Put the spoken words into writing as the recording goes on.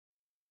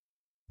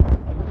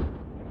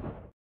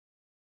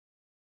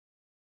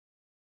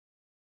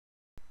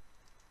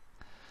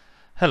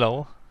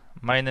Hello,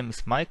 my name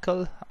is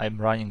Michael. I'm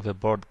running the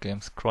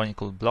Boardgames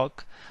Chronicle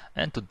blog,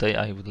 and today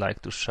I would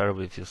like to share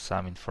with you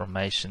some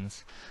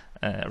informations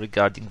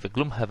regarding the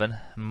Gloomhaven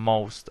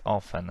most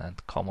often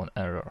and common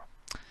error.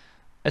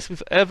 As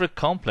with every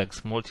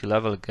complex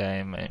multi-level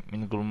game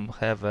in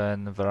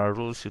Gloomhaven, there are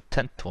rules you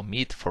tend to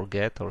omit,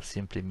 forget, or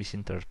simply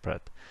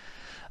misinterpret.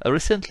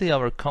 Recently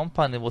our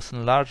company was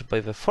enlarged by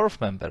the fourth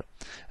member,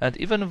 and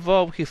even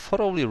though he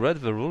thoroughly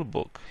read the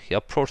rulebook, he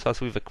approached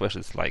us with the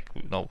questions like,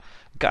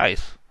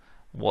 guys,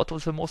 what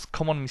was the most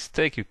common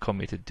mistake you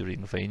committed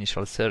during the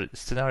initial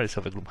scenarios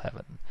of the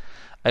Gloomhaven?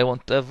 I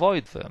want to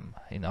avoid them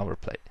in our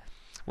play.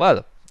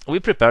 Well, we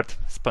prepared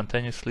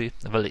spontaneously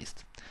the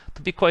list.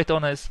 To be quite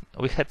honest,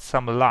 we had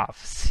some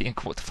laugh seeing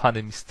what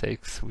funny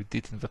mistakes we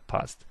did in the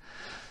past.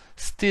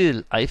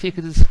 Still, I think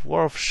it is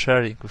worth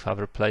sharing with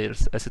other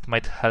players, as it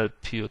might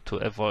help you to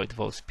avoid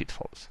those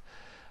pitfalls.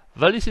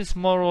 The list is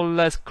more or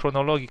less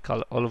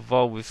chronological,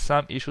 although with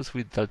some issues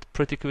we dealt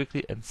pretty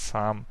quickly and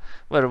some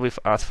were with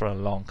us for a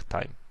long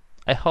time.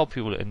 I hope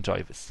you will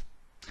enjoy this.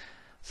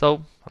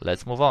 So,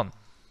 let's move on.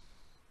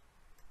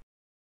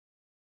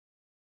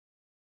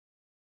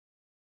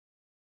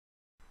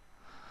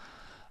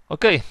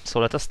 Okay, so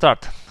let us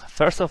start.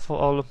 First of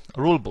all,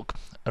 rulebook.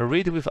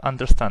 Read with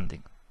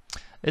understanding.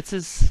 It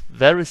is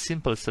very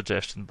simple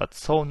suggestion, but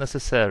so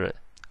necessary.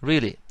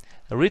 Really,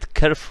 read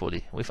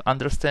carefully with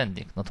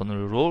understanding, not only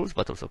rules,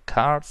 but also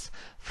cards,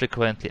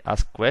 frequently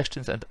asked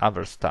questions and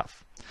other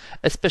stuff,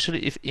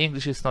 especially if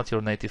English is not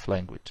your native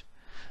language.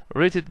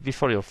 Read it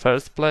before your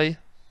first play,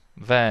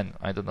 then,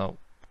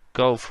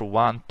 go through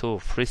 1, 2,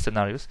 3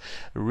 scenarios.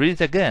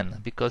 Read it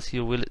again, because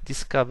you will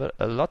discover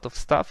a lot of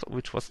stuff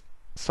which was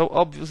so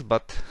obvious,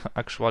 but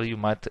actually you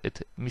might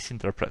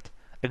misinterpret.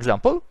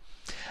 Example,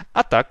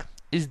 attack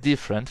is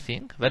different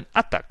thing than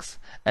attacks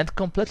and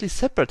completely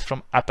separate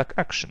from attack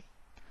action.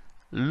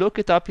 Look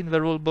it up in the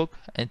rulebook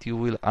and you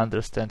will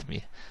understand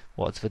me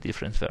what's the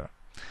difference there.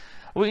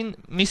 We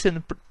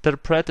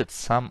misinterpreted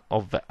some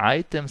of the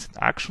items and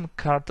action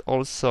card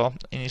also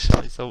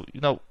initially, so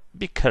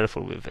be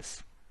careful with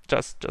this.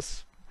 Just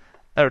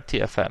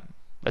RTFM.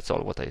 That's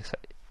all what I say.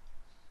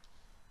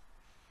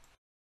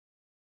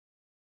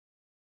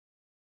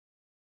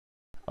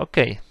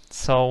 Okay,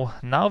 so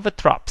now the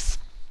traps.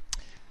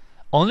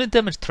 Only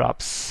damage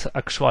traps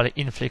actually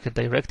inflict a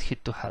direct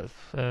hit to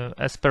health.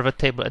 As per the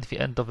table at the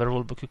end of the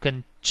rulebook, you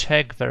can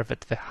check there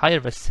that the higher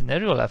the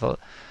scenario level,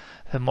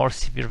 the more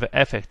severe the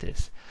effect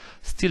is.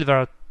 Still, there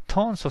are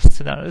tons of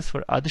scenarios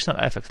where additional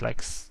effects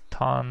like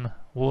stun,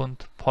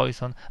 wound,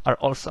 poison are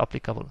also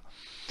applicable.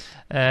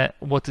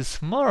 What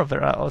is more,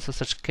 there are also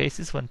such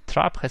cases when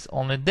trap has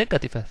only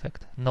negative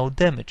effect, no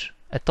damage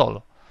at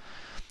all.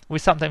 We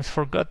sometimes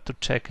forgot to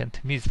check and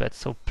miss that,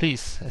 so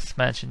please, as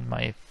mentioned in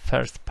my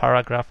first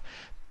paragraph,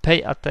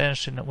 pay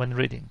attention when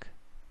reading.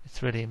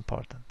 It's really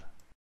important.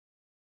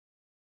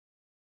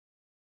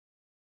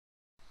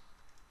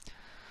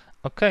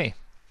 Okay,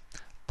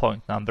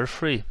 point number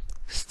 3,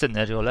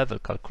 scenario level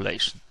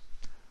calculation.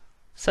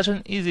 Such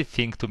an easy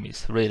thing to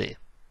miss, really.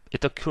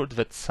 It occurred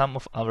that some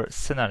of our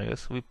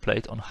scenarios we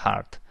played on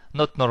hard,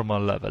 not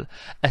normal level,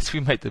 as we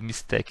made a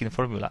mistake in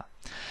formula.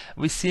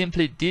 We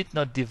simply did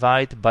not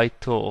divide by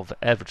 2 the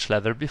average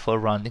level before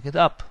rounding it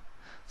up.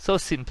 So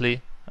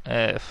simply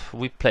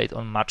we played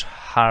on much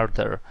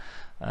harder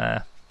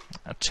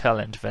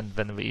challenge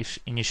than we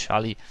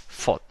initially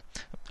thought.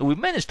 We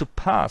managed to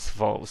pass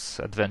those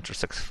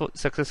adventures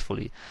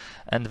successfully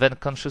and then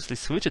consciously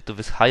switched to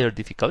these higher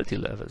difficulty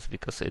levels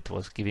because it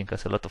was giving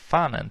us a lot of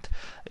fun and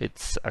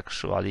it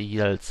actually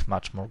yields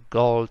much more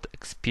gold,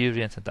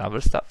 experience and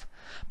other stuff.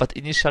 But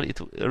initially it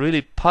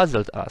really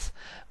puzzled us.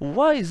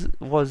 Why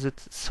was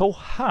it so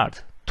hard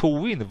to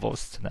win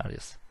those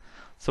scenarios?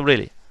 So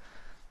really,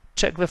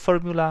 check the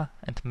formula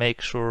and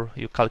make sure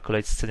you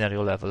calculate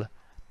scenario level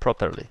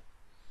properly.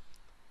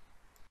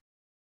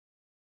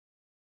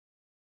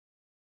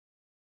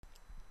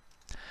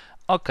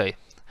 Okay,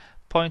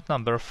 point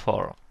number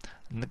 4,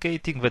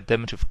 negating the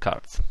damage with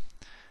cards.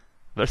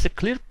 There's a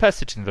clear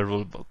passage in the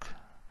rulebook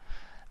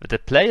that a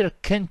player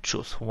can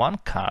choose 1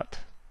 card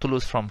to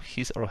lose from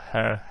his or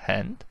her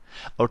hand,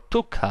 or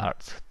 2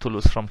 cards to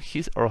lose from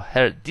his or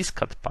her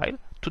discard pile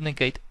to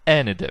negate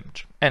any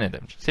damage,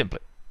 simply.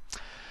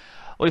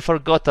 We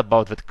forgot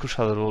about that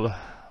crucial rule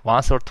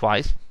once or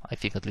twice, I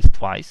think at least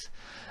twice,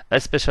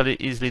 especially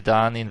easily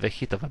done in the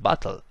heat of a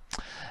battle.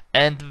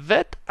 And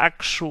that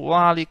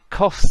actually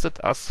costed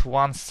us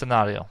 1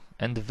 scenario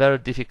and very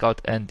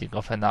difficult ending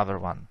of another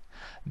one.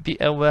 Be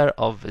aware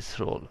of this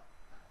rule.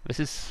 This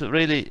is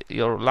really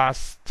your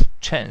last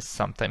chance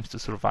sometimes to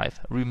survive.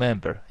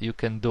 Remember, you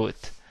can do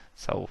it.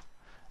 So,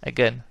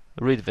 again,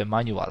 read the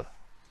manual.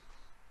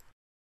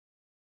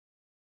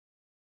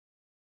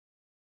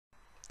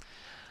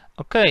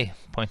 Okay,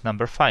 point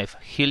number 5,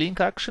 healing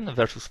action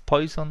versus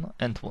poison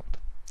and wound.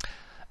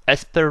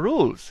 As per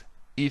rules,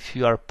 if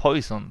you are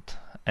poisoned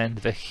and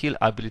the heal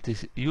ability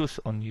is used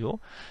on you,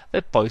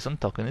 the poison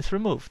token is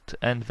removed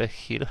and the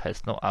heal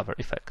has no other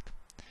effect.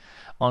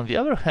 On the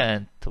other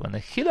hand, when a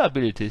heal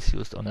ability is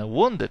used on a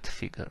wounded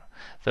figure,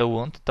 the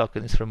wound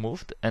token is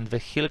removed and the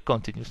heal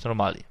continues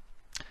normally.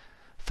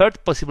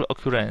 Third possible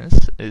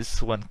occurrence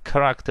is when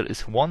character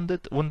is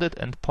wounded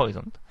and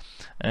poisoned.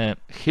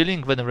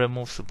 Healing then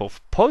removes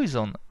both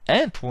poison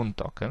and wound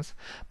tokens,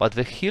 but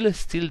the heal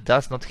still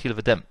does not heal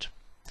the damage.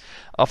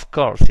 Of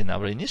course, in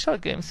our initial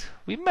games,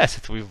 we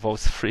messed with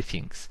those three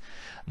things.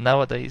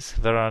 Nowadays,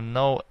 there are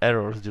no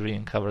errors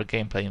during our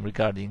gameplay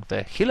regarding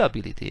the heal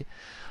ability,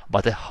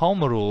 but a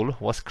home rule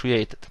was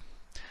created.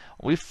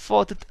 We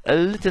thought it a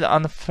little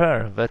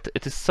unfair that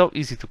it is so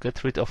easy to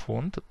get rid of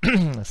wound,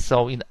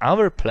 so in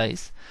our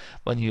place,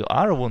 when you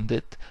are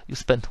wounded, you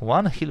spend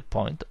 1 heal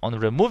point on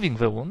removing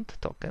the wound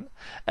token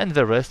and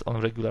the rest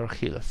on regular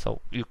heal,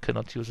 so you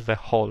cannot use the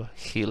whole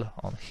heal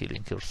on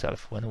healing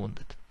yourself when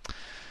wounded.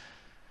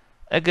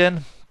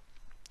 Again,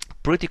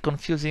 pretty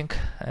confusing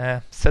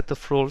set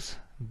of rules,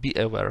 be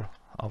aware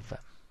of them.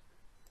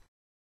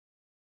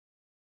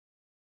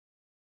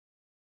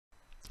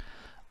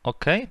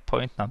 Okay,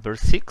 point number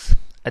 6,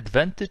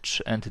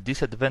 advantage and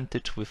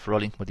disadvantage with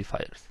rolling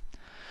modifiers.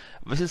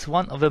 This is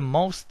one of the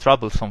most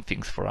troublesome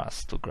things for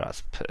us to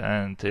grasp,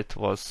 and it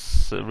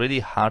was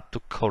really hard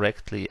to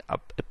correctly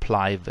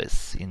apply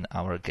this in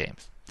our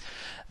games.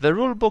 The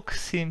rulebook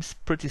seems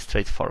pretty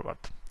straightforward.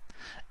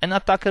 An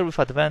attacker with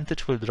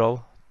advantage will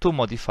draw 2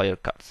 modifier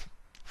cards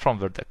from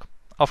their deck,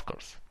 of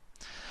course,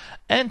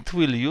 and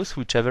will use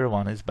whichever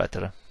one is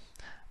better.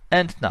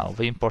 And now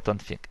the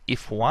important thing,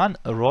 if 1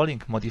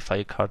 rolling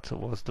modifier card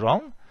was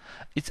drawn,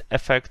 its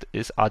effect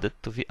is added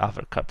to the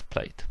other card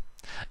played.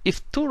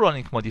 If 2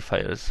 rolling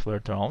modifiers were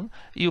drawn,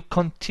 you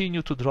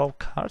continue to draw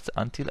cards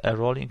until a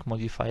rolling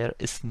modifier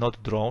is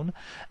not drawn,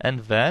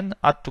 and then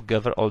add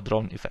together all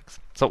drawn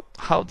effects. So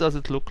how does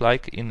it look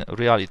like in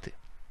reality?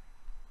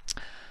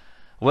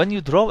 When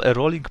you draw a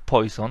rolling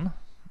poison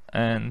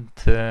and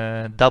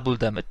double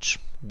damage,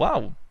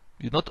 wow!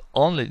 You not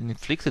only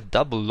inflicted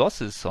double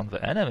losses on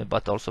the enemy,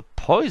 but also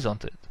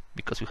poisoned it,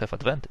 because you have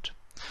advantage.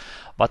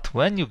 But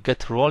when you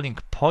get rolling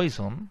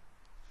poison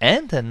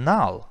and a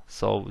null,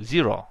 so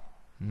 0,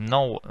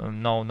 no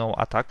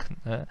attack,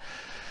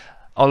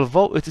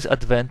 although it is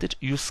advantage,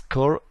 you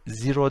score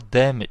 0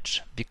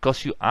 damage,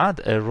 because you add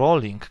a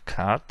rolling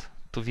card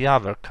to the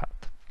other card.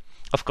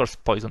 Of course,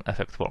 poison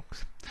effect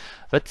works.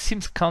 That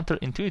seems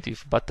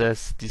counterintuitive, but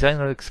as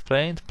designer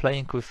explained,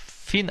 playing with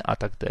thin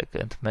attack deck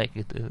and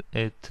making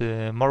it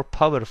more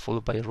powerful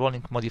by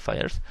rolling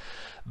modifiers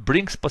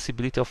brings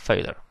possibility of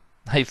failure.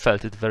 I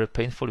felt it very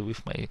painfully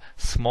with my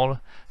small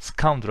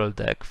scoundrel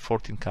deck,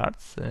 14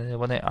 cards,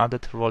 when I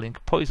added rolling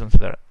poisons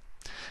there.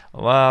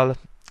 Well,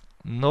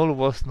 null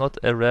was not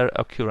a rare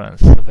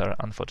occurrence there,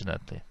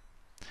 unfortunately.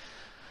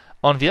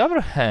 On the other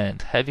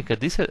hand, having a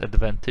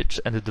disadvantage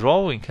and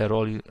drawing a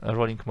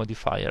rolling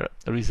modifier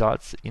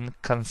results in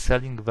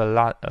cancelling the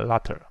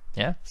latter.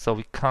 Yeah, so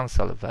we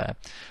cancel the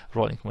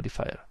rolling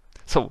modifier.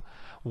 So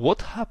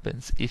what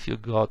happens if you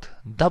got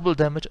double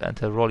damage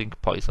and a rolling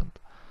poison?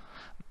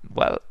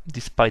 Well,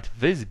 despite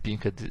this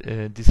being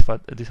a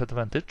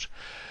disadvantage,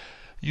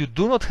 you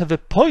do not have a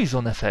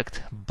poison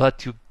effect,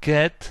 but you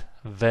get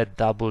the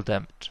double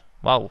damage.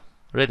 Wow,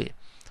 really?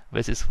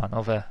 This is one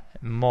of the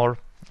more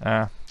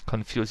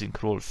confusing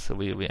rules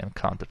we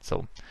encountered,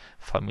 so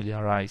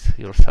familiarize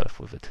yourself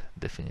with it,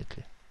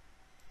 definitely.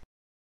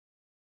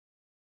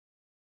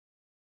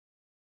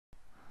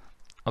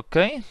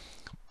 Okay,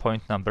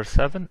 point number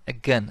 7,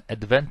 again,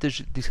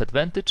 advantage,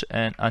 disadvantage,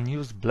 and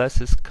unused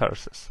blesses,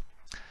 curses.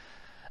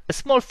 A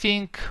small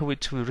thing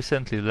which we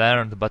recently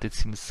learned, but it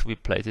seems we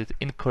played it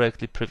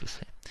incorrectly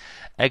previously.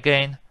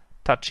 Again,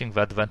 touching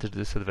the advantage,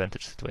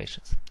 disadvantage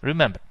situations.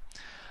 Remember,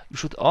 you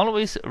should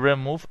always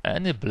remove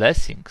any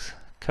blessings,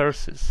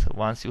 curses,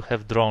 once you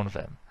have drawn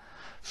them.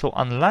 So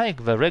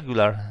unlike the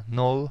regular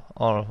null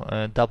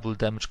or double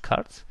damage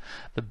cards,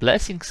 the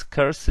blessings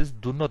curses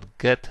do not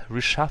get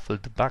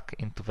reshuffled back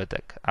into the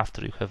deck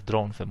after you have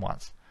drawn them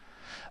once.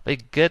 They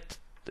get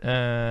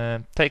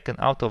taken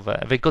out of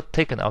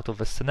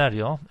the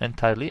scenario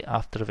entirely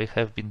after they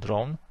have been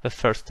drawn the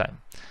first time.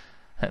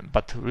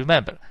 But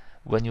remember,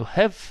 when you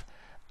have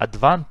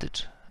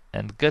advantage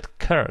and get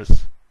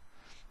curse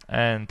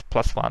and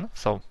 +1,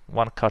 so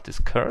one card is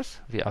curse,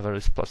 the other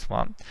is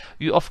 +1.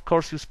 You of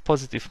course use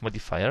positive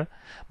modifier,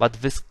 but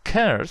this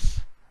curse,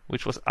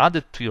 which was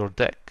added to your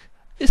deck,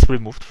 is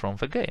removed from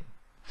the game.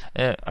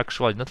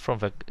 Actually, not from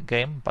the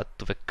game, but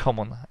to the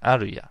common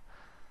area.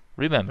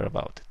 Remember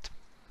about it.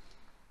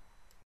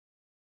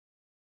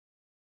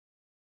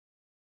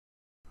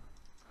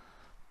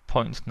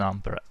 Point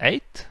number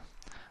 8.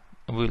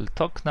 We'll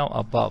talk now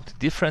about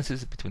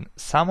differences between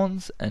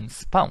summons and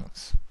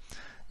spawns.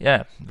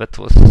 Yeah, that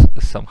was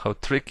somehow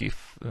tricky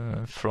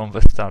from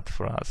the start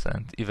for us,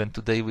 and even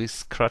today we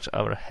scratch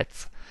our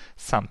heads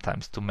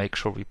sometimes to make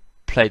sure we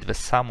played the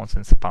summons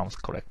and spawns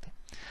correctly.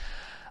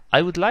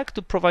 I would like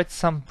to provide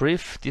some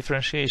brief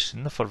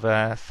differentiation for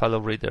the fellow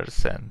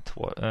readers and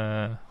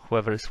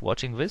whoever is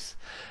watching this,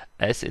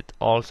 as it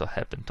also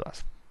happened to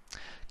us.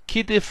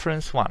 Key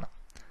difference 1.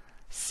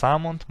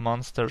 Summoned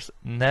monsters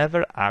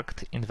never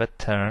act in the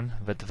turn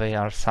that they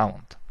are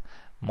summoned.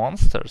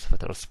 Monsters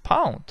that are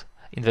spawned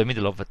in the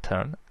middle of the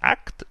turn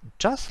act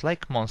just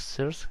like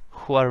monsters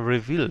who are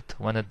revealed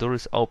when a door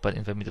is open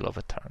in the middle of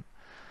a turn.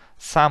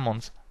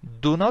 Summons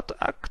do not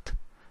act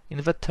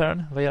in the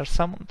turn they are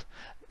summoned.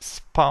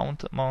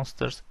 Spawned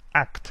monsters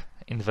act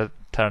in the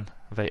turn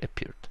they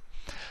appeared.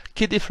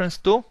 Key difference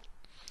too: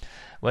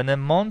 when a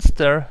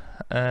monster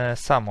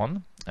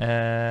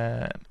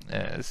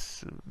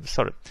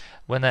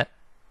when a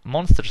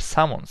monster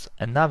summons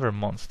another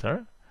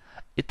monster,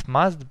 it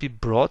must be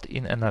brought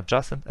in an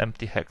adjacent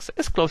empty hex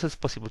as close as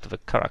possible to the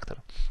character.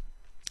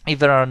 If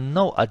there are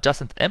no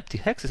adjacent empty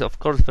hexes, of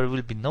course there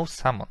will be no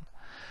summon.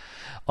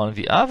 On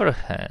the other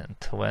hand,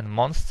 when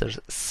monsters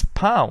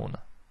spawn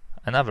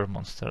another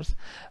monsters,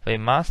 they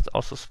must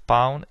also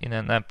spawn in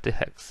an empty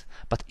hex.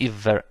 But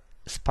if their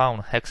spawn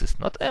hex is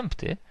not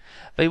empty,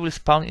 they will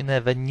spawn in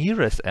the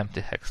nearest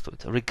empty hex to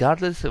it,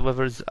 regardless of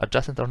whether it's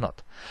adjacent or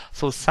not.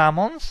 So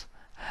summons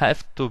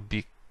have to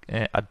be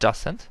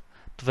adjacent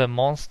to the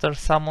monster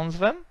summons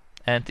them,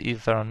 and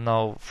if there are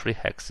no free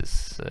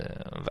hexes,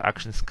 the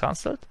action is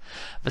cancelled.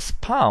 The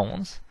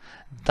spawns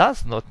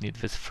does not need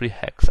this free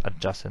hex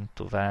adjacent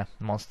to the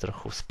monster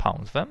who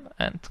spawns them,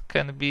 and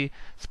can be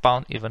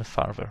spawned even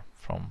farther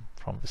from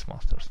these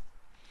monsters.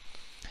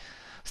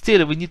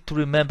 Still, we need to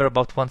remember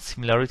about one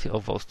similarity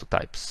of those two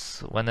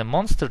types. When a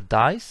monster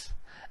dies,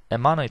 a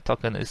mana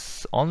token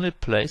is only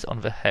placed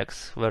on the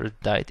hex where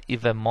it died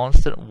if a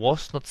monster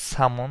was not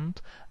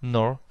summoned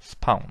nor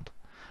spawned.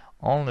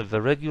 Only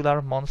the regular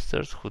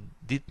monsters who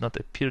did not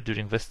appear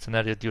during the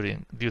scenario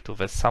due to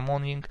the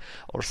summoning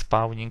or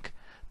spawning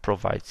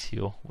provides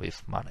you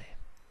with money.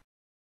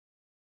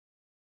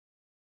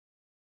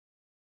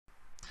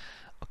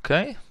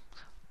 Okay,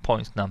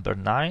 point number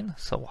 9.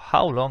 So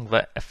how long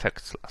the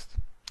effects last?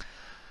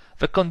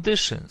 The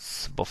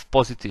conditions, both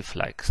positive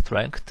like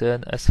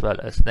strengthen as well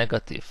as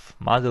negative,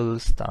 muddle,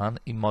 stun,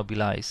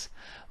 immobilize,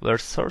 were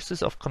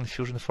sources of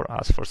confusion for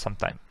us for some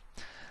time.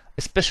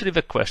 Especially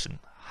the question,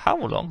 how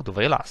long do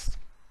they last?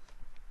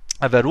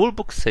 The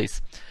rulebook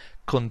says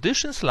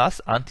conditions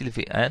last until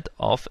the end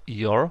of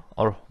your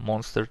or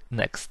monster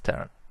next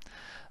turn.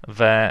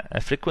 The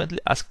frequently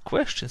asked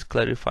questions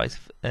clarifies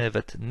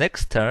that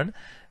next turn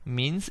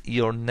means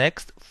your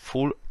next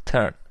full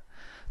turn.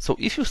 So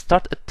if you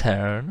start a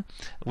turn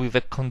with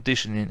a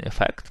condition in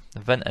effect,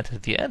 then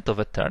at the end of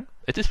a turn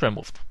it is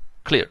removed.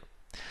 Clear.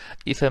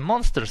 If a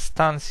monster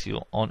stuns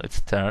you on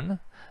its turn,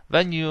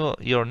 then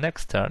your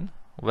next turn,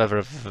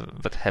 whether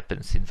that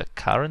happens in the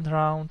current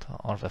round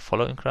or the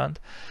following round,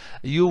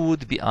 you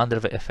would be under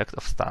the effect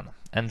of stun,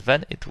 and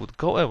then it would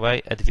go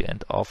away at the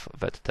end of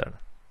that turn.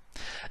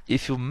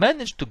 If you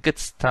manage to get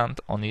stunned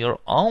on your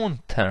own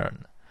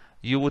turn,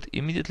 you would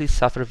immediately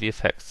suffer the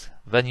effects.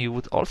 Then you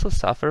would also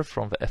suffer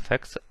from the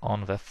effects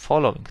on the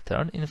following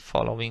turn in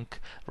following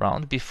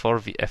round before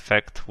the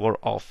effect wore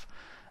off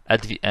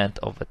at the end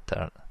of the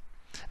turn.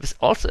 This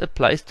also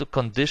applies to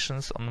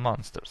conditions on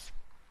monsters.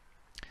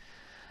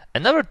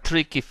 Another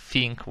tricky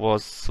thing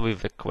was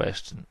with the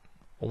question,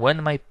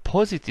 when my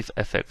positive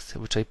effects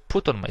which I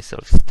put on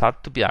myself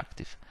start to be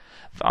active?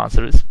 The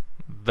answer is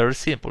very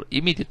simple,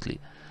 immediately.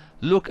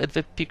 Look at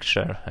the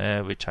picture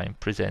which I'm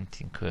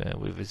presenting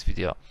with this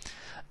video.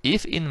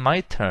 If in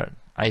my turn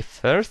I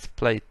first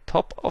play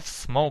Top of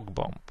Smoke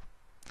Bomb,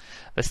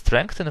 the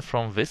strengthen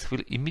from this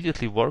will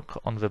immediately work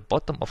on the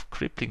bottom of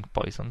Crippling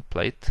Poison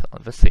played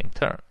on the same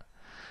turn.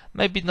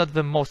 Maybe not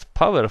the most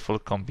powerful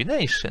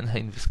combination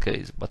in this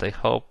case, but I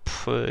hope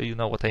you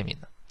know what I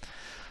mean.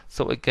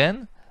 So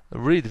again,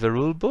 read the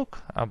rulebook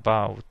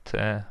about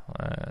the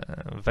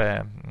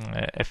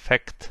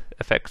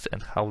effects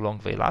and how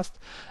long they last.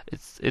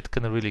 It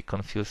can really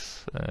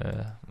confuse,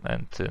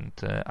 and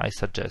I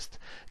suggest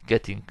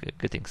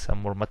getting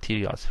some more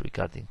materials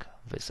regarding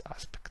this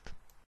aspect.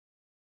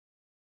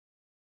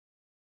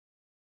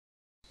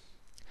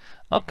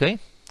 Okay,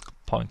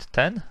 point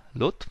 10,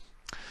 loot.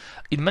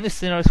 In many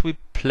scenarios we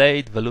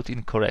played the loot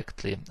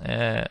incorrectly.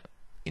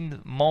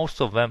 In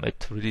most of them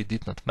it really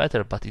did not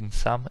matter, but in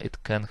some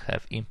it can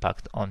have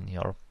impact on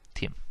your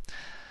team.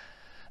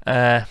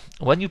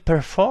 When you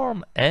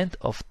perform end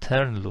of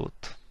turn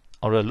loot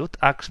or a loot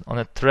action on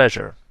a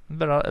treasure,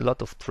 there are a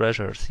lot of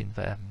treasures in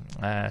the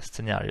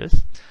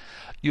scenarios,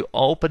 you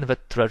open the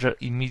treasure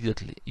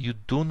immediately. You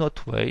do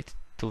not wait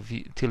till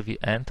the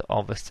end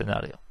of the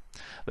scenario.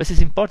 This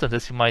is important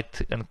as you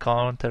might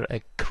encounter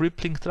a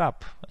crippling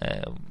trap.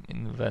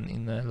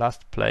 In the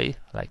last play,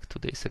 like 2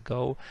 days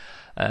ago,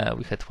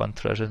 we had one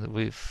treasure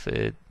with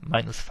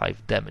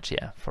 -5 damage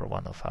for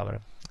one of our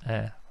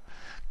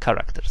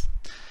characters.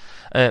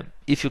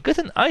 If you get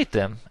an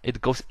item,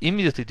 it goes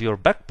immediately to your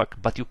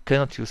backpack, but you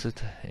cannot use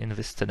it in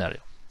this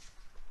scenario.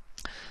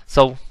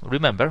 So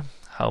remember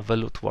how the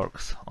loot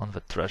works on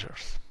the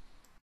treasures.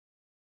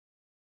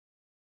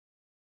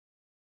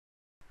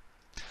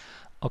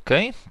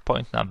 Okay,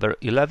 point number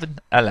 11,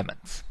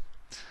 elements.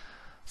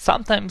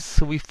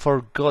 Sometimes we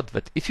forgot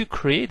that if you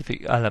create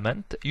the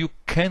element, you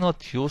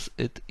cannot use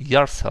it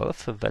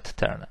yourself that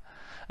turn.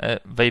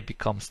 They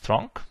become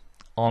strong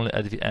only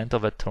at the end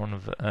of a turn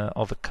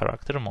of a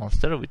character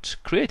monster which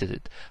created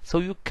it. So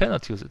you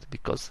cannot use it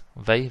because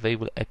they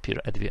will appear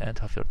at the end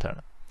of your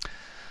turn.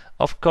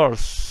 Of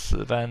course,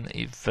 then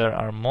if there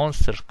are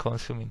monsters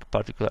consuming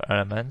particular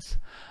elements,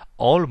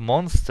 all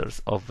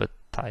monsters of the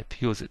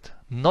type use it,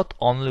 not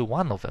only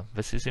one of them.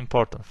 This is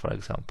important. For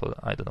example,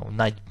 I don't know,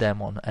 Night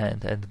Demon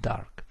and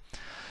Dark.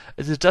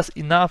 It is just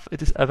enough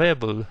it is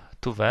available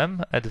to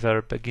them at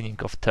their beginning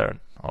of turn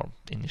or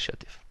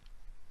initiative.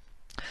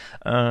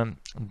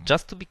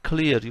 Just to be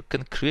clear, you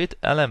can create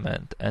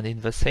element and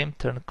in the same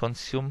turn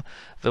consume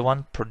the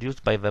one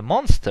produced by the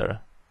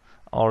monster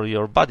or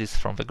your buddies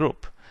from the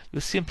group. You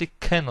simply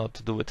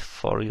cannot do it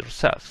for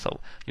yourself, so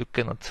you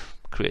cannot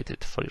create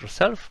it for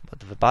yourself,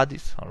 but the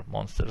buddies or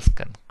monsters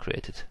can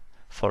create it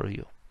for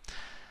you.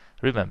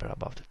 Remember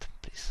about it,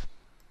 please.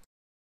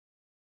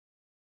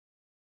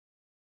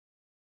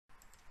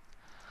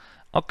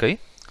 Okay,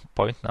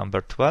 point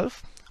number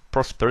 12,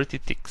 prosperity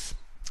ticks,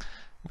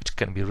 which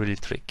can be really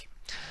tricky.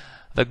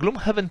 The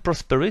Gloomhaven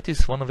prosperity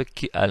is one of the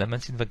key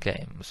elements in the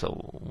game, so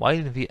while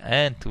in the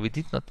end we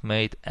did not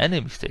make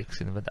any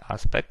mistakes in that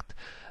aspect,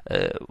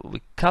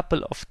 we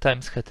couple of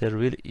times had a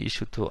real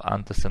issue to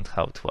understand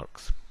how it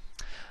works.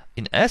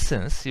 In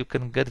essence, you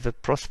can get the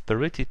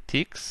prosperity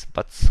ticks,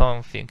 but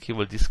something you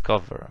will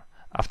discover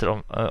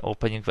after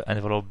opening the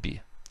envelope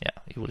B.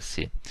 Yeah, you will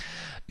see.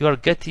 You are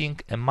getting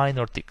a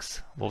minor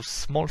ticks, those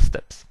small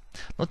steps.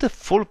 Not a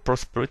full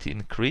prosperity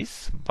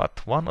increase,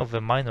 but one of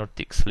the minor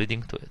ticks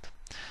leading to it.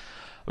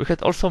 We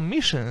had also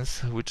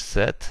missions which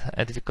said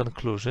at the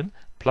conclusion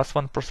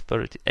 +1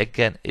 prosperity.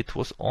 Again, it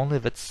was only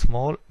that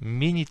small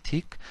mini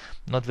tick,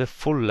 not the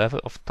full level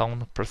of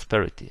town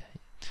prosperity.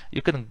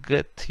 You can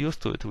get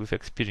used to it with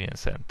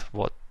experience and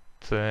what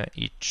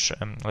each,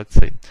 let's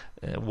say,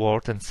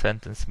 word and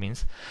sentence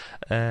means,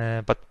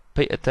 but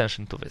pay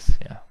attention to this.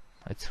 Yeah,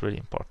 it's really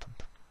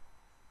important.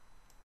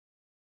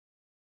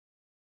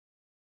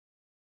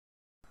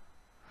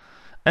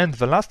 And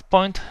the last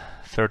point,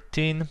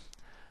 13,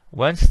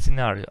 when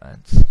scenario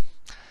ends.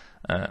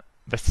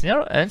 The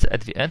scenario ends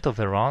at the end of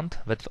the round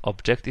that the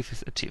objective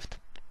is achieved.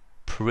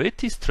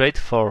 Pretty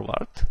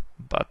straightforward,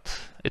 but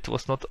it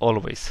was not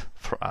always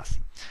for us.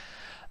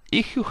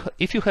 If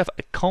you have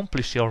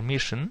accomplished your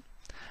mission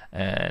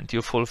and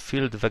you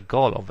fulfilled the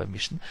goal of the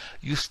mission,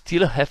 you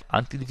still have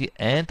until the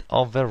end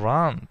of the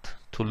round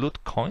to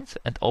loot coins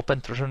and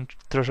open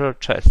treasure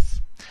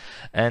chests.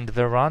 And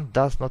the round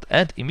does not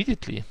end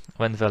immediately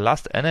when the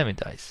last enemy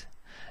dies,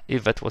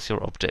 if that was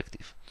your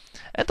objective.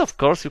 And of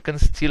course, you can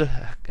still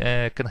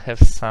can have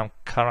some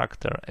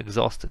character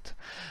exhausted,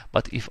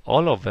 but if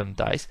all of them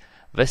dies,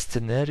 the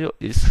scenario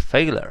is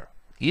failure.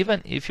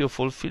 Even if you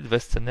fulfill the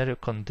scenario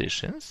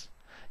conditions,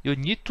 you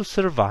need to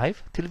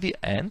survive till the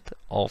end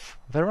of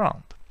the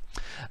round.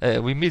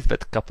 We missed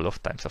that a couple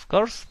of times, of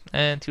course,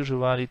 and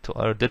usually to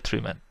our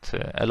detriment.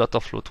 A lot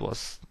of loot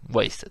was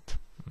wasted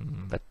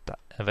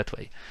that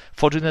way.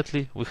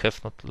 Fortunately, we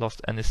have not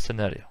lost any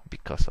scenario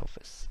because of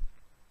this.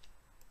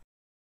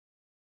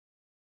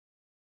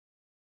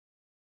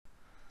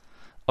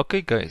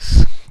 Okay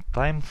guys,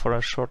 time for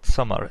a short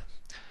summary.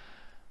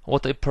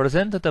 What I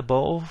presented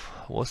above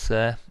was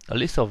a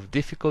list of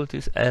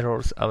difficulties,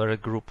 errors our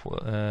group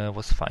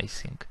was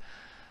facing.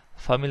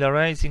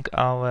 Familiarizing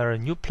our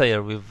new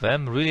player with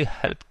them really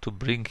helped to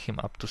bring him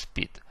up to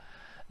speed.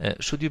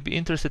 Should you be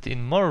interested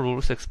in more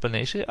rules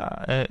explanations,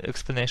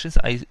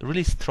 I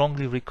really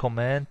strongly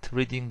recommend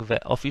reading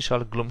the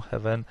official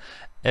Gloomhaven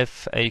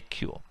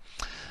FAQ.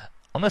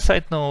 On a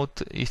side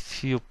note,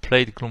 if you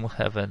played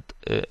Gloomhaven,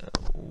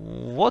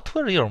 what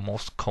were your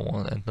most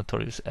common and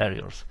notorious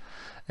errors?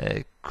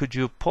 Could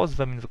you post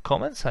them in the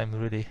comments? I'm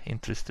really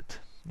interested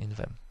in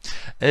them.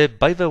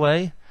 By the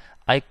way,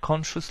 I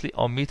consciously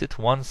omitted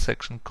one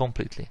section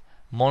completely,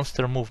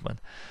 monster movement.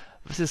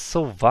 This is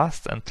so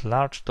vast and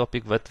large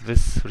topic that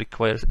this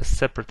requires a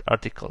separate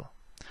article.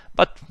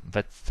 But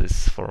that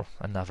is for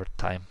another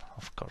time,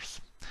 of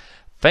course.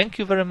 Thank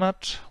you very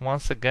much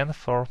once again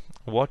for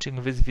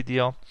watching this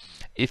video.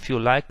 If you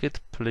like it,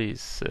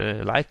 please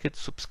like it,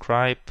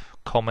 subscribe,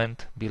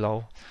 comment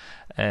below,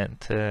 and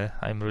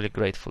I'm really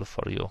grateful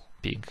for you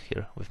being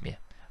here with me.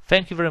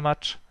 Thank you very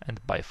much,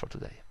 and bye for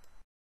today.